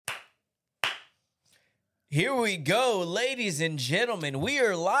Here we go, ladies and gentlemen. We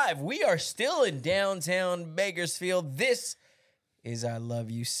are live. We are still in downtown Bakersfield. This is I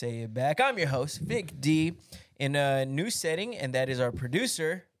Love You, Say It Back. I'm your host, Vic D, in a new setting, and that is our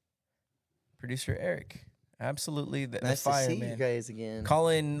producer Eric. Absolutely, the Nice to fire see man. you guys again.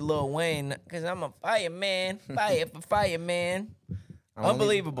 Calling Lil Wayne, because I'm a fireman. Fireman.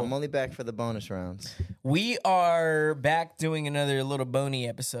 Unbelievable. I'm only back for the bonus rounds. We are back doing another little bonus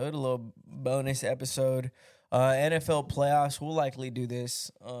episode. NFL playoffs. We'll likely do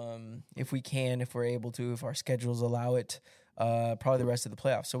this if we can, if we're able to, if our schedules allow it. Probably the rest of the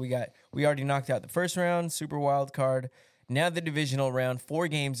playoffs. So we already knocked out the first round, super wild card. Now the divisional round, 4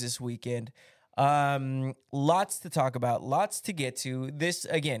 games this weekend. Lots to talk about, lots to get to. This,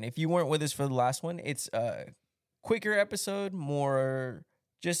 again, if you weren't with us for the last one, it's quicker episode, more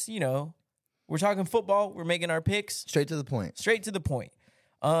just, we're talking football. We're making our picks. Straight to the point.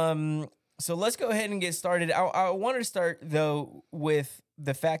 So let's go ahead and get started. I wanted to start, though, with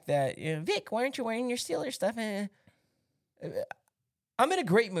the fact that, Vic, why aren't you wearing your Steelers stuff? I'm in a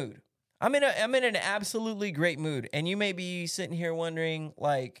great mood. I'm in an absolutely great mood. And you may be sitting here wondering,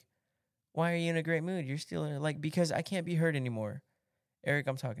 like, why are you in a great mood? You're Steeler. Like, because I can't be hurt anymore. Eric,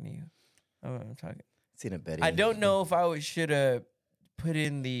 I'm talking to you. I'm talking. I don't know if I should have put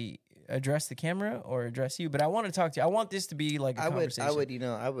in address the camera or address you, but I want to talk to you. I want this to be like a conversation.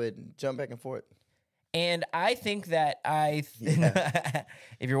 I would jump back and forth. And I think that if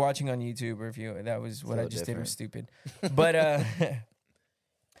you're watching on YouTube or that was what I just did was stupid. But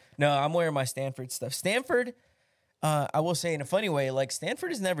no, I'm wearing my Stanford stuff. Stanford, I will say in a funny way, like Stanford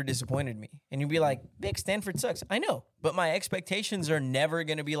has never disappointed me. And you'd be like, Vic, Stanford sucks. I know, but my expectations are never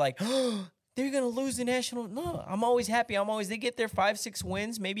going to be like, oh, they're going to lose the national. No, I'm always happy. They get their 5-6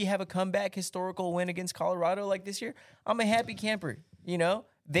 wins, maybe have a comeback historical win against Colorado like this year. I'm a happy camper.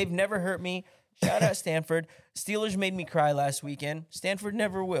 They've never hurt me. Shout out Stanford. Steelers made me cry last weekend. Stanford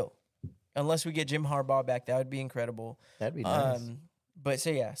never will. Unless we get Jim Harbaugh back. That would be incredible. That'd be nice.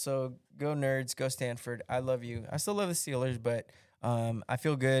 So go Nerds, go Stanford. I love you. I still love the Steelers, but I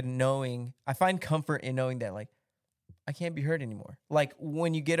feel good I find comfort in knowing that, like, I can't be hurt anymore. Like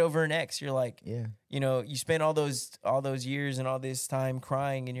when you get over an ex, you're like, you spend all those years and all this time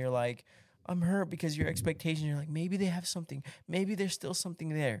crying, and you're like, I'm hurt because your expectations. You're like, maybe they have something. Maybe there's still something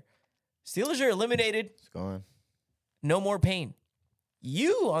there. Steelers are eliminated. It's gone. No more pain.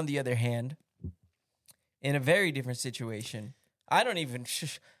 You, on the other hand, in a very different situation.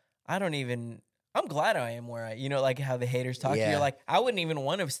 I'm glad I am where like how the haters talk to you. You're like, I wouldn't even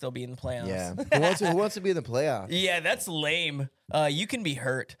want to still be in the playoffs. Yeah. Who wants to be in the playoffs? Yeah, that's lame. You can be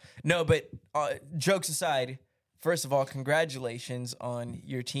hurt. No, but jokes aside, first of all, congratulations on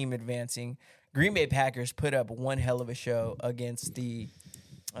your team advancing. Green Bay Packers put up one hell of a show against the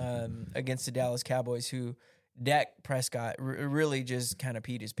Dallas Cowboys, who Dak Prescott really just kind of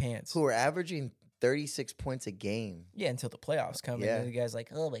peed his pants. Who are averaging 36 points a game. Yeah, until the playoffs come. And the guy's like,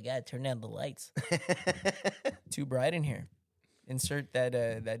 oh, my God, turn down the lights. Too bright in here. Insert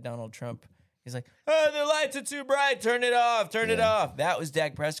that Donald Trump. He's like, oh, the lights are too bright. Turn it off. Turn it off. That was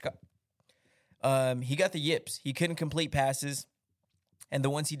Dak Prescott. He got the yips. He couldn't complete passes. And the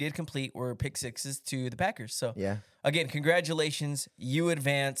ones he did complete were pick sixes to the Packers. So, again, congratulations. You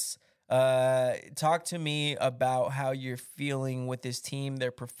advance. Talk to me about how you're feeling with this team,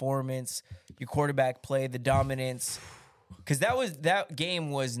 their performance, your quarterback play, the dominance. Because that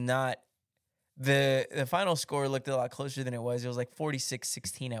game was not the final score looked a lot closer than it was. It was like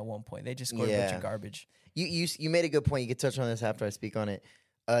 46-16 at one point. They just scored a bunch of garbage. You made a good point. You could touch on this after I speak on it.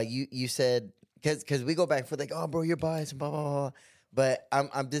 You said because we go back and forth like, oh, bro, you're biased and blah blah blah. But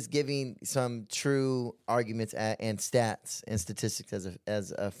I'm just giving some true arguments and stats and statistics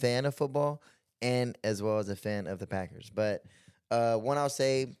as a fan of football and as well as a fan of the Packers. But one I'll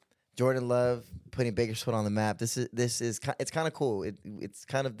say, Jordan Love putting Bakersfield on the map. It's kind of cool. It's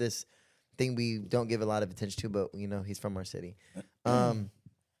kind of this thing we don't give a lot of attention to, but he's from our city.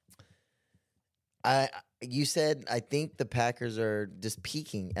 You said I think the Packers are just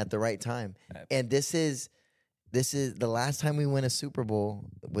peaking at the right time, and this is the last time we win a Super Bowl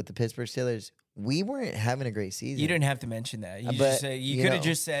with the Pittsburgh Steelers. We weren't having a great season. You didn't have to mention that. You could have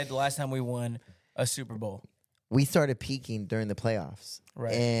just said the last time we won a Super Bowl. We started peaking during the playoffs,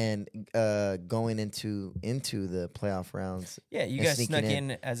 right? And going into the playoff rounds. Yeah, you guys snuck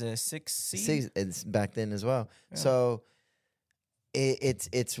in as a 6th seed. It's back then as well. Yeah. So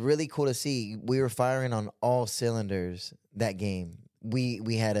it's really cool to see. We were firing on all cylinders that game.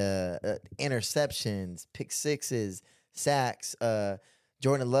 We had interceptions, pick sixes, sacks.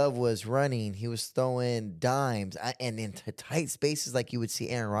 Jordan Love was running. He was throwing dimes and into tight spaces like you would see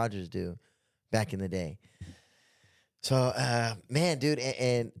Aaron Rodgers do. back in the day. So, man, dude,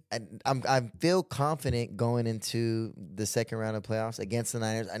 and I feel confident going into the second round of playoffs against the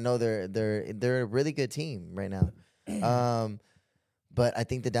Niners. I know they're a really good team right now, but I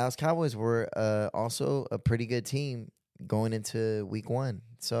think the Dallas Cowboys were also a pretty good team going into Week 1.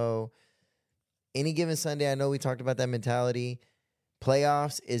 So, any given Sunday, I know we talked about that mentality.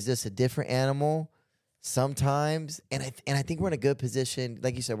 Playoffs is just a different animal sometimes, and I think we're in a good position.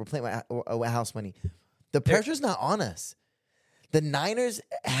 Like you said, we're playing with house money. The pressure's not on us. The Niners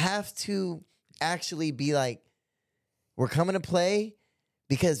have to actually be like, we're coming to play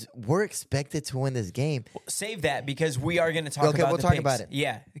because we're expected to win this game. Save that because we are going to talk about we'll the talk picks. about it.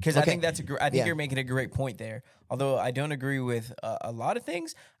 Yeah, because I think you're making a great point there. Although I don't agree with a lot of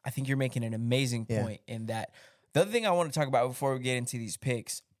things, I think you're making an amazing point in that. The other thing I want to talk about before we get into these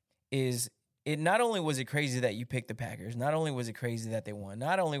picks is it not only was it crazy that you picked the Packers, not only was it crazy that they won,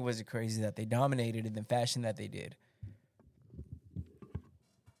 not only was it crazy that they dominated in the fashion that they did,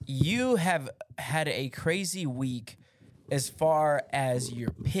 you have had a crazy week as far as your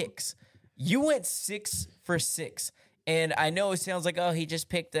picks. You went 6 for 6. And I know it sounds like, oh, he just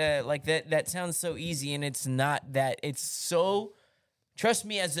picked like that. That sounds so easy, and it's not that. It's so... Trust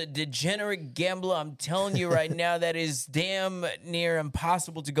me, as a degenerate gambler, I'm telling you right now that is damn near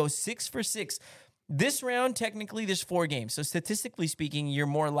impossible to go 6 for 6. This round, technically, there's 4 games. So statistically speaking, you're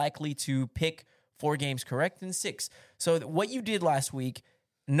more likely to pick 4 games correct than 6. So what you did last week,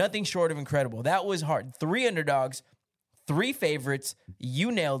 nothing short of incredible. That was hard. 3 underdogs, 3 favorites.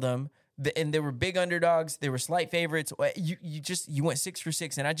 You nailed them. And there were big underdogs. There were slight favorites. You went 6 for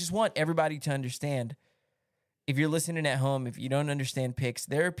 6. And I just want everybody to understand, if you're listening at home, if you don't understand picks,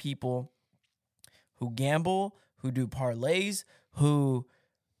 there are people who gamble, who do parlays, who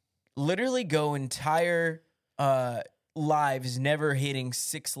literally go entire lives never hitting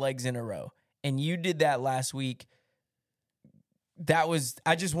 6 legs in a row. And you did that last week.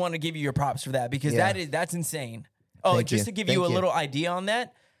 I just want to give you your props for that because that's insane. Oh, Thank just you. to give you a little idea on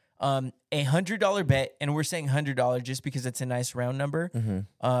that, a $100 bet, and we're saying $100 just because it's a nice round number.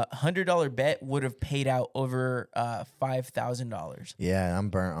 $100 bet would have paid out over $5,000. Yeah, I'm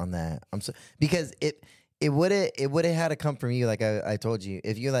burnt on that. Because it would have had to come from you, like I told you.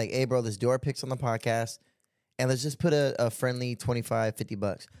 If you're like, hey, bro, let's do our picks on the podcast, and let's just put a friendly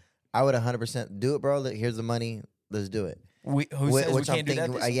 $25-$50. I would 100% do it, bro. Here's the money. Let's do it. Who says we can't do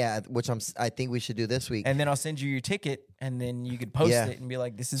that this week? Which I think we should do this week. And then I'll send you your ticket, and then you could post it and be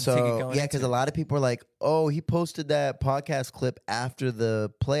like, "This is the ticket going." Yeah, because a lot of people are like, "Oh, he posted that podcast clip after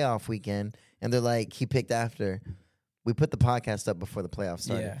the playoff weekend," and they're like, "He picked after." We put the podcast up before the playoffs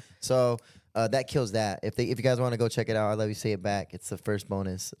started, so that kills that. If you guys want to go check it out, I'll let you say it back. It's the first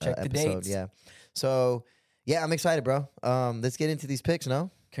bonus check the episode. Dates. Yeah, so yeah, I'm excited, bro. Let's get into these picks.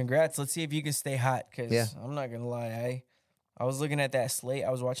 No, congrats. Let's see if you can stay hot. Because I'm not gonna lie, I was looking at that slate.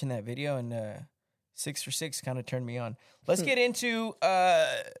 I was watching that video, and 6 for 6 kind of turned me on. Let's get into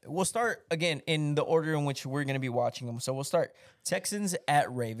we'll start, again, in the order in which we're going to be watching them. So we'll start Texans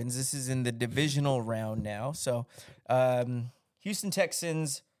at Ravens. This is in the divisional round now. So Houston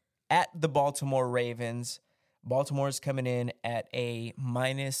Texans at the Baltimore Ravens. Baltimore's coming in at a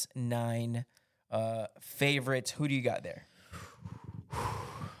 -9 favorite. Who do you got there?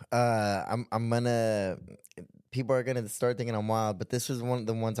 I'm gonna... People are gonna start thinking I'm wild, but this was one of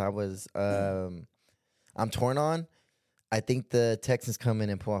the ones I was I'm torn on. I think the Texans come in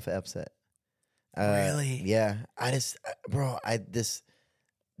and pull off an upset. Really? Yeah. This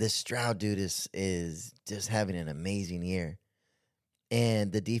Stroud dude is just having an amazing year.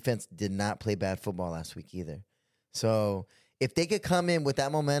 And the defense did not play bad football last week either. So if they could come in with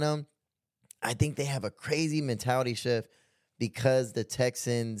that momentum, I think they have a crazy mentality shift because the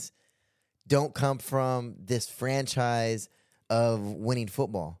Texans don't come from this franchise of winning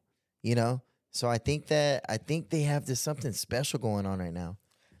football, you know? So I think they have this something special going on right now.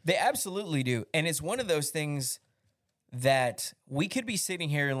 They absolutely do. And it's one of those things that we could be sitting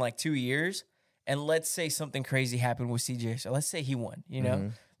here in like 2 years, and let's say something crazy happened with CJ. So let's say he won, you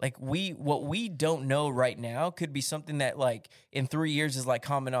know? Like what we don't know right now could be something that like in 3 years is like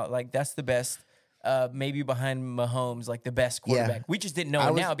common out. Like that's the best, maybe behind Mahomes, like the best quarterback. Yeah. We just didn't know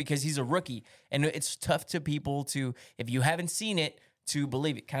it now because he's a rookie. And it's tough to people to, if you haven't seen it, to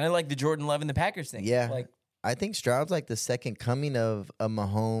believe it. Kind of like the Jordan Love and the Packers thing. Yeah. Like, I think Stroud's like the second coming of a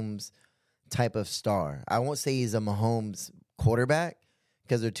Mahomes type of star. I won't say he's a Mahomes quarterback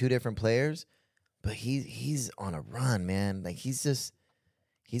because they're two different players, but he's on a run, man. Like he's just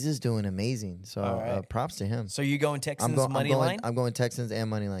doing amazing. So props to him. So you going Texans money line? I'm going Texans and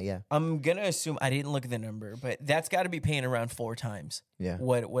money line. Yeah. I'm gonna assume I didn't look at the number, but that's got to be paying around 4 times. Yeah.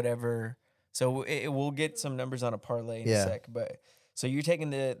 Whatever So we'll get some numbers on a parlay in a sec. But so you're taking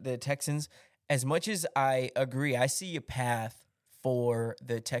the Texans. As much as I agree, I see a path for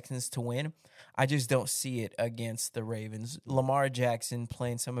the Texans to win. I just don't see it against the Ravens. Lamar Jackson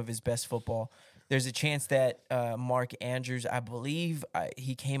playing some of his best football. There's a chance that Mark Andrews, I believe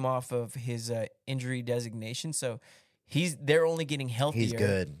he came off of his injury designation, so they're only getting healthier. He's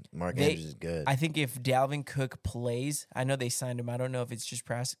good. Mark Andrews is good. I think if Dalvin Cook plays, I know they signed him. I don't know if it's just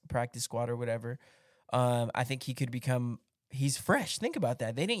practice squad or whatever. I think he could become – he's fresh. Think about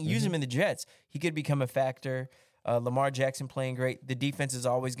that. They didn't use him in the Jets. He could become a factor. Lamar Jackson playing great. The defense is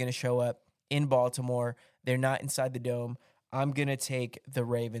always going to show up in Baltimore. They're not inside the dome. I'm going to take the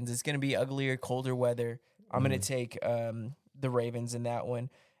Ravens. It's going to be uglier, colder weather. I'm going to take the Ravens in that one.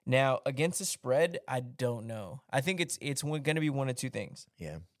 Now, against the spread, I don't know. I think it's going to be one of two things.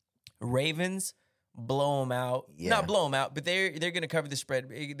 Yeah. Ravens blow them out. Yeah. Not blow them out, but they're going to cover the spread.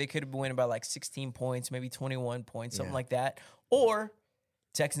 They could have win by like 16 points, maybe 21 points, something like that. Or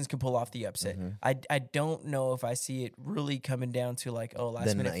Texans can pull off the upset. I don't know if I see it really coming down to like,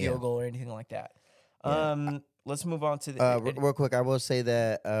 last minute field goal or anything like that. Yeah. Let's move on to the real quick. I will say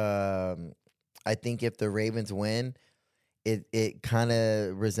that I think if the Ravens win, it kind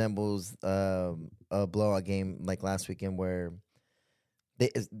of resembles a blowout game like last weekend where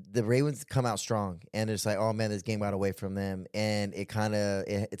the Ravens come out strong and it's like, oh man, this game got away from them, and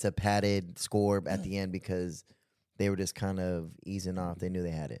it's a padded score at the end because they were just kind of easing off. They knew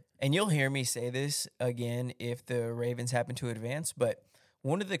they had it. And you'll hear me say this again if the Ravens happen to advance, but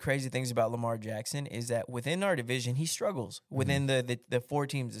one of the crazy things about Lamar Jackson is that within our division, he struggles. Within the four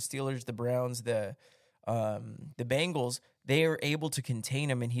teams, the Steelers, the Browns, the Bengals, they are able to contain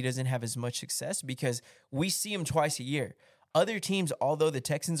him, and he doesn't have as much success because we see him twice a year. Other teams, although the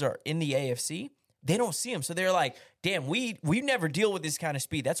Texans are in the AFC, they don't see him. So they're like, damn, we never deal with this kind of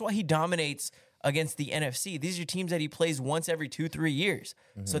speed. That's why he dominates against the NFC. These are teams that he plays once every 2-3 years.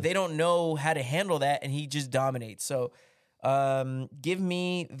 So they don't know how to handle that, and he just dominates. So give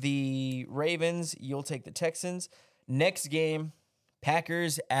me the Ravens. You'll take the Texans. Next game,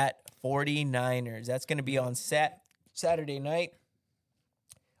 Packers at 49ers. That's going to be on Saturday night.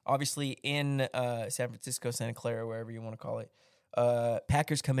 Obviously in San Francisco, Santa Clara, wherever you want to call it.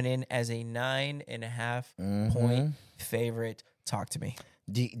 Packers coming in as a 9.5 point favorite. Talk to me.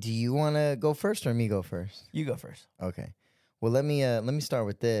 Do you want to go first or me go first? You go first. Okay. Well, let me start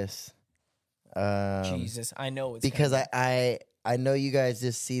with this. Jesus, I know it's because I know you guys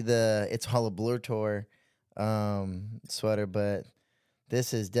just see the It's All a Blur tour sweater, but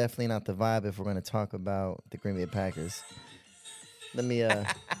this is definitely not the vibe if we're going to talk about the Green Bay Packers. Let me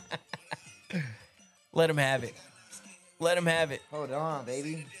let him have it. Let him have it. Hold on,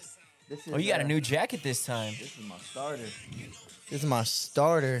 baby. This is, you got a new jacket this time. This is my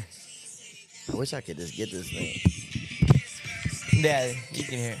starter. I wish I could just get this thing. Yeah, you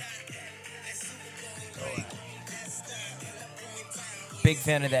can hear. Big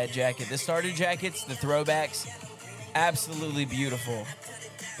fan of that jacket. The starter jackets, the throwbacks, absolutely beautiful.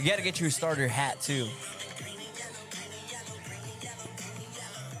 You got to get you a starter hat, too.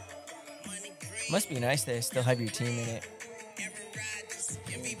 Must be nice to still have your team in it.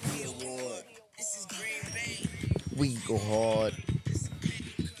 We go hard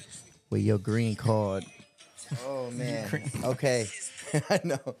with your green card. Oh, man. Okay. I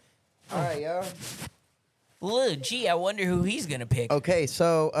know. All right, y'all. Look, gee, I wonder who he's going to pick. Okay,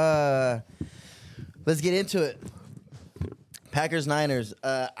 so let's get into it. Packers-Niners.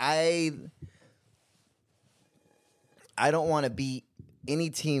 I don't want to beat any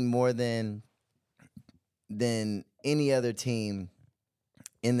team more than any other team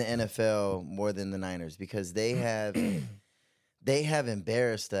in the NFL more than the Niners because they have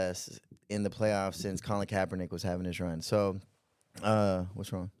embarrassed us in the playoffs since Colin Kaepernick was having his run. So,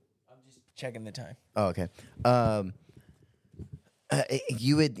 what's wrong? I'm just checking the time. Oh, okay.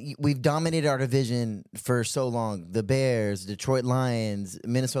 We've dominated our division for so long. The Bears, Detroit Lions,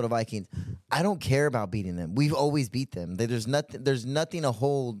 Minnesota Vikings. I don't care about beating them. We've always beat them. There's nothing to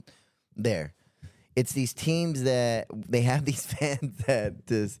hold there. It's these teams that they have these fans that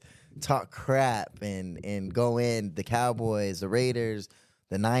just talk crap and go in, the Cowboys, the Raiders,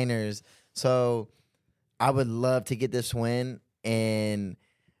 the Niners. So I would love to get this win, and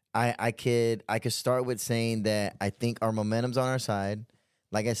I could start with saying that I think our momentum's on our side.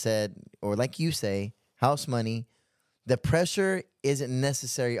 Like I said, or like you say, house money. The pressure isn't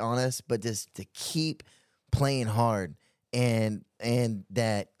necessary on us, but just to keep playing hard and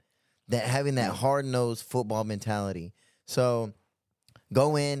that having that hard-nosed football mentality. So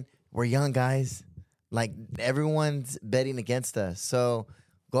go in. We're young guys. Like, everyone's betting against us. So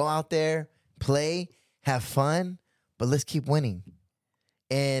go out there, play, have fun, but let's keep winning.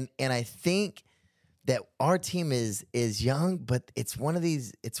 And I think that our team is young, but it's one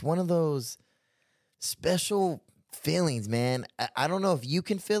of those special feelings, man. I don't know if you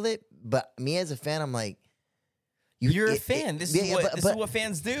can feel it, but me as a fan, I'm like, you're a fan. This is what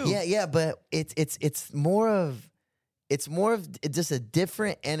fans do. Yeah, but it's more of just a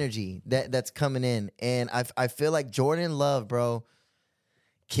different energy that's coming in, and I feel like Jordan Love, bro,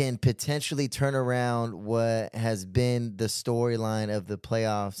 can potentially turn around what has been the storyline of the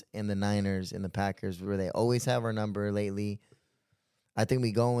playoffs and the Niners and the Packers, where they always have our number lately. I think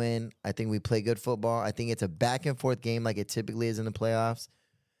we go in. I think we play good football. I think it's a back and forth game like it typically is in the playoffs.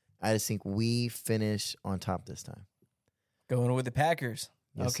 I just think we finish on top this time. Going with the Packers.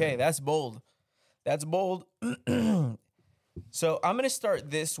 Yes, okay, sir. That's bold. That's bold. So I'm going to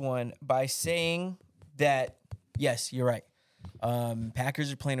start this one by saying that, yes, you're right.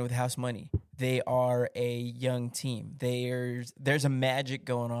 Packers are playing with house money. They are a young team. There's a magic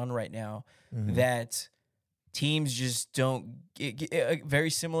going on right now that teams just don't get, very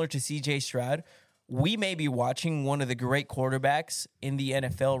similar to CJ Stroud. We may be watching one of the great quarterbacks in the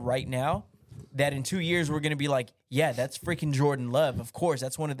NFL right now that in 2 years we're going to be like, yeah, that's freaking Jordan Love. Of course,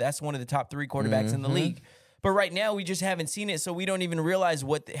 that's one of the top 3 quarterbacks in the league. But right now we just haven't seen it, so we don't even realize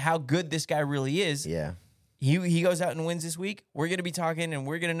how good this guy really is. Yeah. He goes out and wins this week. We're going to be talking, and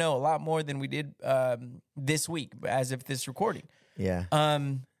we're going to know a lot more than we did this week as of this recording. Yeah.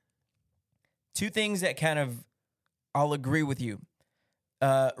 2 things that kind of I'll agree with you.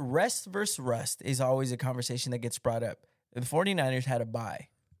 Rest versus rust is always a conversation that gets brought up. The 49ers had a bye,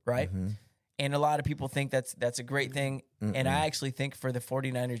 right? And a lot of people think that's a great thing. And I actually think for the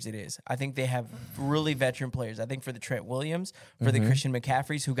 49ers it is. I think they have really veteran players. I think for the Trent Williams, for the Christian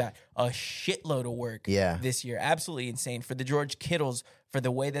McCaffreys, who got a shitload of work this year. Absolutely insane. For the George Kittles, for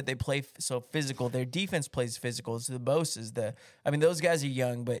the way that they play so physical. Their defense plays physical. So the Bosa's, those guys are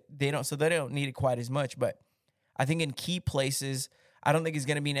young, but they don't need it quite as much. But I think in key places, I don't think he's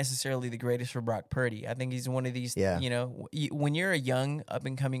going to be necessarily the greatest for Brock Purdy. I think he's one of these, when you're a young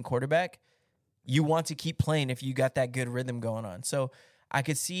up-and-coming quarterback, you want to keep playing if you got that good rhythm going on. So I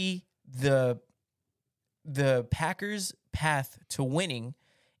could see the Packers' path to winning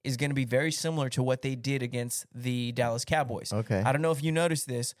is going to be very similar to what they did against the Dallas Cowboys. Okay. I don't know if you noticed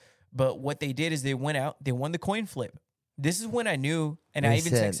this, but what they did is they went out, they won the coin flip. This is when I knew, and I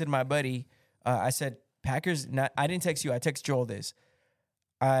even texted my buddy. I said, Packers, I didn't text you, I text Joel this.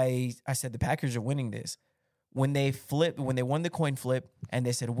 I said, the Packers are winning this. When they won the coin flip and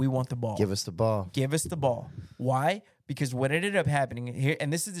they said, we want the ball. Give us the ball. Give us the ball. Why? Because what ended up happening here,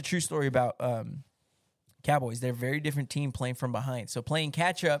 and this is a true story about Cowboys. They're a very different team playing from behind. So playing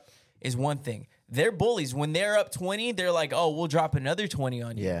catch up is one thing. They're bullies. When they're up 20, they're like, oh, we'll drop another 20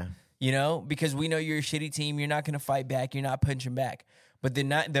 on you. Yeah. You know, because we know you're a shitty team. You're not going to fight back. You're not punching back. But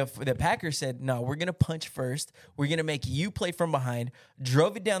the Packers said, no, we're going to punch first. We're going to make you play from behind.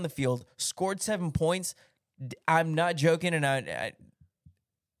 Drove it down the field. Scored 7 points. I'm not joking, and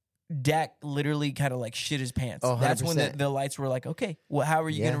Dak literally kind of like shit his pants. Oh, that's when the lights were like, okay, well, how are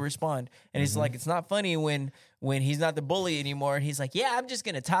you going to respond? And it's like, it's not funny when he's not the bully anymore, and he's like, yeah, I'm just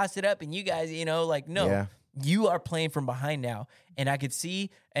going to toss it up, and you guys, no, you are playing from behind now. And I could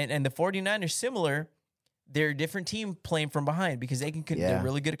see, and the 49ers similar, they're a different team playing from behind because they're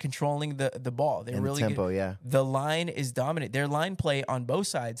really good at controlling the ball. They're really tempo, good. The line is dominant. Their line play on both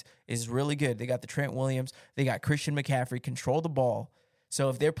sides is really good. They got the Trent Williams. They got Christian McCaffrey, control the ball. So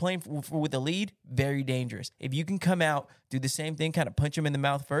if they're playing with a lead, very dangerous. If you can come out, do the same thing, kind of punch them in the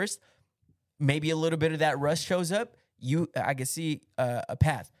mouth first, maybe a little bit of that rush shows up, I can see a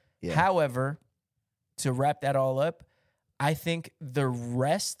path. Yeah. However, to wrap that all up, I think the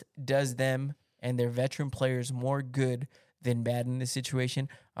rest does them and their veteran players more good than bad in this situation.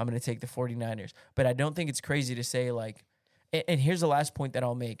 I'm going to take the 49ers. But I don't think it's crazy to say, like, and here's the last point that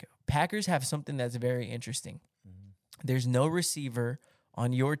I'll make. Packers have something that's very interesting. There's no receiver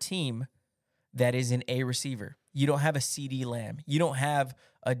on your team that is an A receiver. You don't have a CeeDee Lamb. You don't have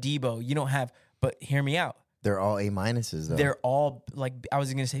a Debo. You don't have, but hear me out. They're all A minuses, though. They're all, like, I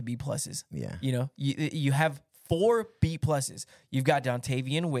was going to say B pluses. Yeah. You know, you have 4 B pluses. You've got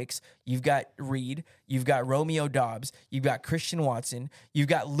Dontavian Wicks. You've got Reed. You've got Romeo Dobbs. You've got Christian Watson. You've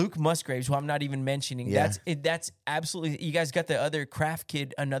got Luke Musgraves, who I'm not even mentioning. Yeah. That's absolutely. You guys got the other Kraft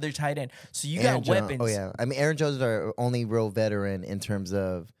kid, another tight end. So you got weapons. Oh yeah. I mean, Aaron Jones is our only real veteran in terms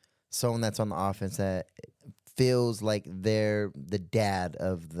of someone that's on the offense that feels like they're the dad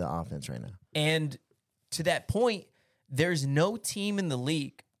of the offense right now. And to that point, there's no team in the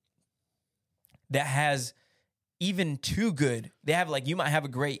league that has even too good. They have, like, you might have a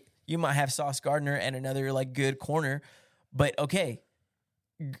great You might have Sauce Gardner and another like good corner, but okay,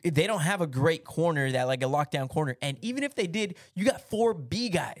 they don't have a great corner that like a lockdown corner. And even if they did, you got 4 B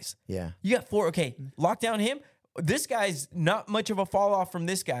guys. Yeah. You got 4. Okay, lock down him. This guy's not much of a fall off from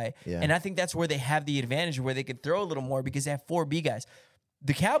this guy. Yeah. And I think that's where they have the advantage where they could throw a little more because they have 4 B guys.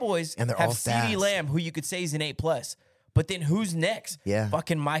 The Cowboys And they're all have CeeDee fast. Lamb, who you could say is an A+. But then who's next? Yeah.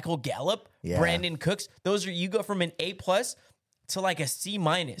 Fucking Michael Gallup, Yeah. Brandon Cooks. Those are, you go from an A+ to like a C-.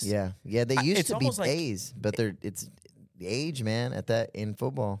 Yeah. Yeah. They used It's to be almost like- A's, but it's the age, man, at that in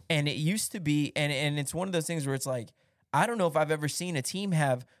football. And it used to be, and it's one of those things where it's like, I don't know if I've ever seen a team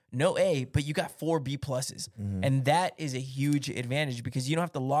have no A, but you got 4 B+. And that is a huge advantage because you don't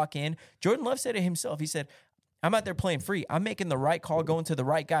have to lock in. Jordan Love said it himself. He said, I'm out there playing free. I'm making the right call, going to the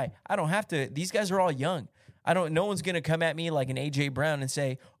right guy. I don't have to. These guys are all young. No one's going to come at me like an A.J. Brown and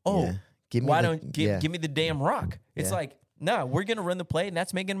say, oh, Yeah. Give me why the- don't yeah. give me the damn rock? It's Yeah. like, no, we're going to run the play, and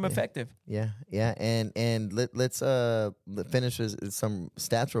that's making them effective. Yeah, yeah, and let's finish with some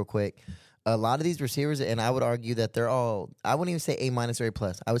stats real quick. A lot of these receivers, and I would argue that they're all, I wouldn't even say A- or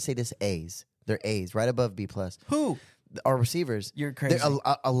A+. I would say this A's. They're A's, right above B+. Who? Our receivers. You're crazy.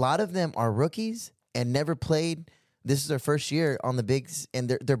 A lot of them are rookies and never played. This is their first year on the bigs,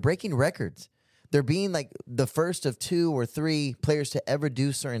 and they're breaking records. They're being like the first of 2 or 3 players to ever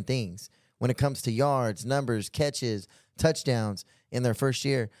do certain things when it comes to yards, numbers, catches, touchdowns in their first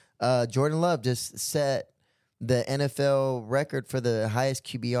year. Jordan Love just set the NFL record for the highest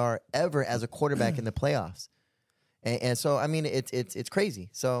QBR ever as a quarterback in the playoffs. And so, I mean, it's crazy.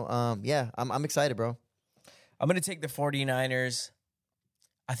 So, yeah, I'm excited, bro. I'm going to take the 49ers.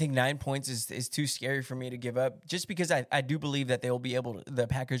 I think 9 points is too scary for me to give up just because I do believe that the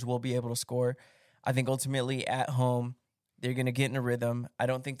Packers will be able to score. I think ultimately at home, they're going to get in a rhythm. I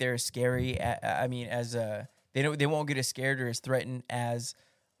don't think they're as scary. They won't get as scared or as threatened as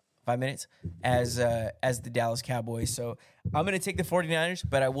 5 minutes as the Dallas Cowboys. So I'm going to take the 49ers,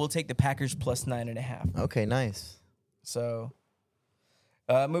 but I will take the Packers plus 9.5. Okay, nice. So,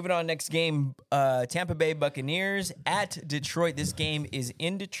 moving on, next game, Tampa Bay Buccaneers at Detroit. This game is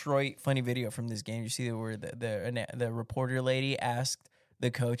in Detroit. Funny video from this game. You see where the reporter lady asked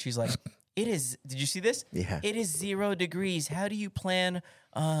the coach, he's like, "It is." Did you see this? Yeah. It is 0 degrees. How do you plan?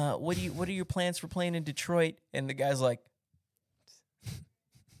 What are your plans for playing in Detroit? And the guy's like,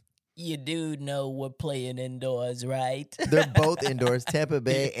 "You do know we're playing indoors, right?" They're both indoors. Tampa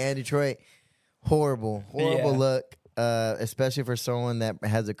Bay and Detroit. Horrible Yeah. look. Especially for someone that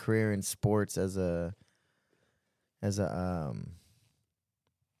has a career in sports as a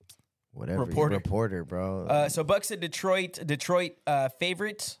whatever reporter, bro. So Bucks at Detroit. Detroit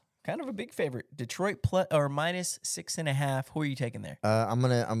favorite, kind of a big favorite. Detroit minus 6.5. Who are you taking there? I'm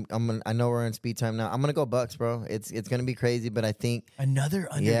gonna. I know we're in speed time now. I'm gonna go Bucks, bro. It's gonna be crazy, but I think Another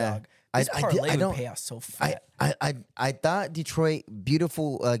underdog. Yeah. This parlay don't- would pay off so fat. I thought Detroit,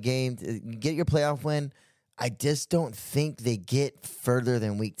 beautiful game, get your playoff win. I just don't think they get further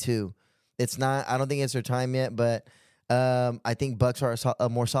than week 2. It's not. I don't think it's their time yet, but I think Bucks are a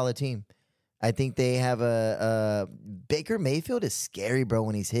more solid team. I think they have a Baker Mayfield is scary, bro,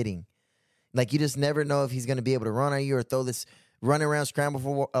 when he's hitting. Like, you just never know if he's going to be able to run on you or throw this run around scramble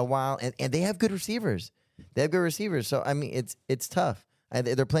for a while. And they have good receivers. So I mean, it's tough.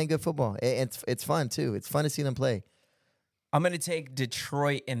 They're playing good football. It's fun too. It's fun to see them play. I'm going to take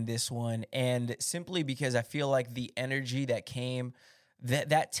Detroit in this one, and simply because I feel like the energy that came,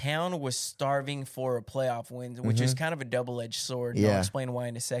 that town was starving for a playoff win, which is kind of a double-edged sword. And I'll Yeah. explain why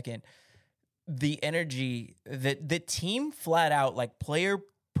in a second. The energy, the team flat out, like player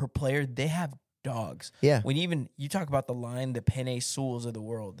per player, they have dogs. Yeah. When you talk about the line, the Penei Sewells of the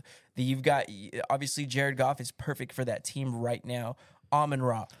world, you've got, obviously Jared Goff is perfect for that team right now.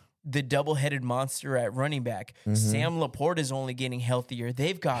 Amon-Ra, the double-headed monster at running back. Sam Laporte is only getting healthier.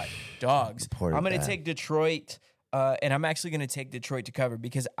 They've got dogs. Laporte I'm going to bad. take Detroit, and I'm actually going to take Detroit to cover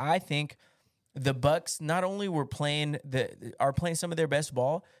because I think the Bucks not only are playing some of their best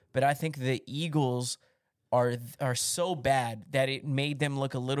ball, but I think the Eagles are so bad that it made them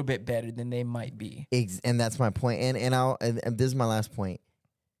look a little bit better than they might be. And that's my point. And this is my last point.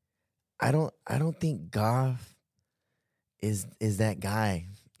 I don't think Goff is that guy.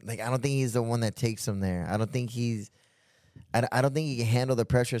 Like, I don't think he's the one that takes them there. I don't think he can handle the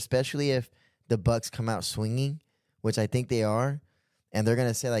pressure, especially if the Bucks come out swinging, which I think they are, and they're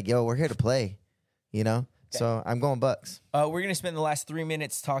gonna say like, "Yo, we're here to play," you know. Okay. So I'm going Bucks. We're gonna spend the last 3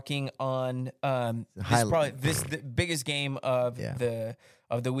 minutes talking on the biggest game of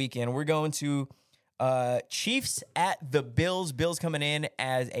the weekend. We're going to Chiefs at the Bills. Bills coming in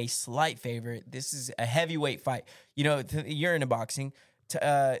as a slight favorite. This is a heavyweight fight. You know, you're into boxing.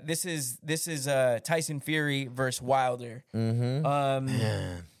 this is Tyson Fury versus Wilder.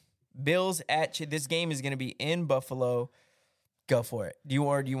 Bills at this game is going to be in Buffalo. Go for it. Do you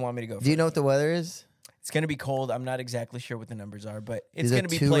want me to go? Do you know what the weather is? It's going to be cold. I'm not exactly sure what the numbers are, but it's These going are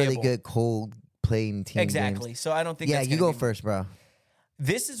to be two playable. really good cold playing teams. Exactly. Games. So I don't think. Yeah, that's you gonna go first, bro.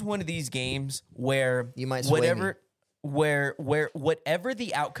 This is one of these games where You might sway me. where whatever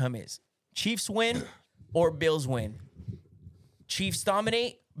the outcome is, Chiefs win or Bills win. Chiefs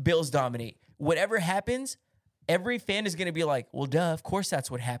dominate, Bills dominate. Whatever happens, every fan is going to be like, well, duh, of course that's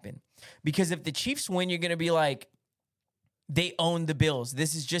what happened. Because if the Chiefs win, you're going to be like, they own the Bills.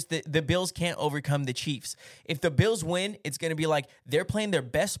 This is just the Bills can't overcome the Chiefs. If the Bills win, it's going to be like they're playing their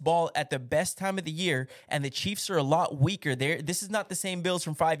best ball at the best time of the year, and the Chiefs are a lot weaker. This is not the same Bills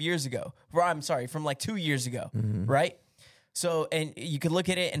from 5 years ago. Or, I'm sorry, from like 2 years ago, right? So, and you could look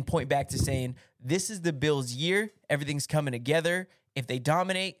at it and point back to saying, this is the Bills' year. Everything's coming together. If they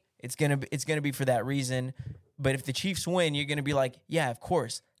dominate, it's gonna be for that reason. But if the Chiefs win, you're gonna be like, yeah, of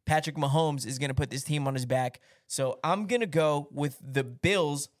course. Patrick Mahomes is gonna put this team on his back. So I'm gonna go with the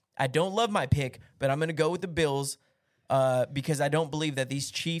Bills. I don't love my pick, but I'm gonna go with the Bills because I don't believe that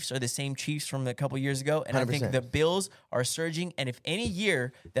these Chiefs are the same Chiefs from a couple years ago. And 100%. I think the Bills are surging. And if any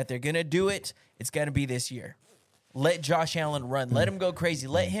year that they're gonna do it, it's gonna be this year. Let Josh Allen run. Let him go crazy.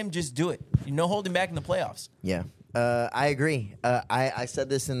 Let him just do it. No holding back in the playoffs. Yeah, I agree. I said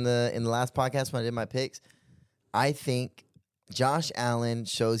this in the last podcast when I did my picks. I think Josh Allen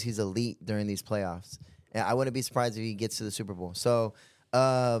shows he's elite during these playoffs, and I wouldn't be surprised if he gets to the Super Bowl. So,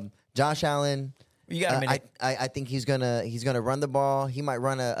 Josh Allen, you got a minute. I think he's gonna run the ball. He might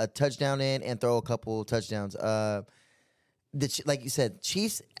run a touchdown in and throw a couple touchdowns. Like you said,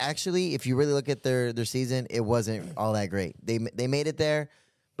 Chiefs actually, if you really look at their season, it wasn't all that great. They made it there,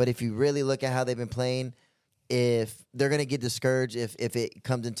 but if you really look at how they've been playing, if they're gonna get discouraged if it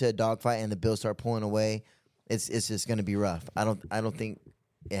comes into a dogfight and the Bills start pulling away, it's just gonna be rough. I don't think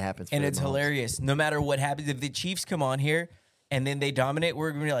it happens. And it's hilarious. No matter what happens, if the Chiefs come on here and then they dominate,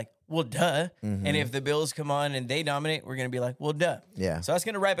 we're gonna be like, well, duh. Mm-hmm. And if the Bills come on and they dominate, we're going to be like, well, duh. Yeah. So that's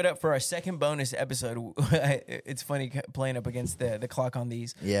going to wrap it up for our second bonus episode. It's funny playing up against the clock on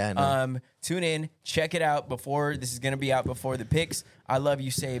these. Yeah, I know. Tune in. Check it out before. This is going to be out before the picks. I love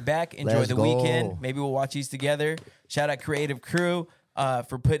you. Say it back. Enjoy the weekend. Maybe we'll watch these together. Shout out Creative Crew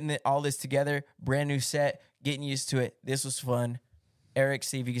for putting all this together. Brand new set. Getting used to it. This was fun. Eric,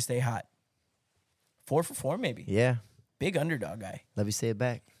 see if you can stay hot. 4 for 4 maybe. Yeah. Big underdog guy. Love you. Say it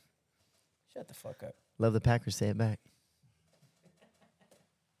back. Shut the fuck up. Love the Packers. Say it back.